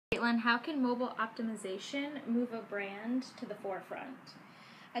Caitlin, how can mobile optimization move a brand to the forefront?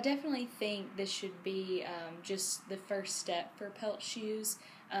 I definitely think this should be just the first step for Peltz Shoes.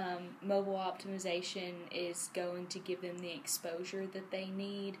 Mobile optimization is going to give them the exposure that they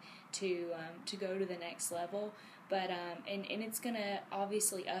need to go to the next level. But and it's going to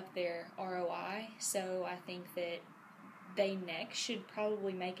obviously up their ROI. So I think that they next should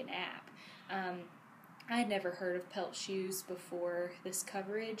probably make an app. I had never heard of Peltz Shoes before this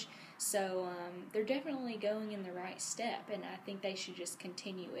coverage, so they're definitely going in the right step, and I think they should just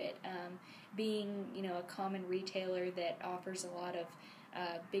continue it. Being, a common retailer that offers a lot of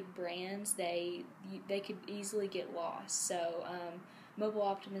big brands, they could easily get lost. So mobile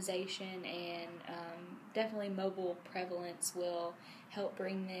optimization and definitely mobile prevalence will help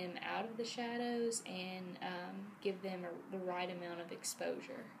bring them out of the shadows and give them the right amount of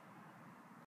exposure.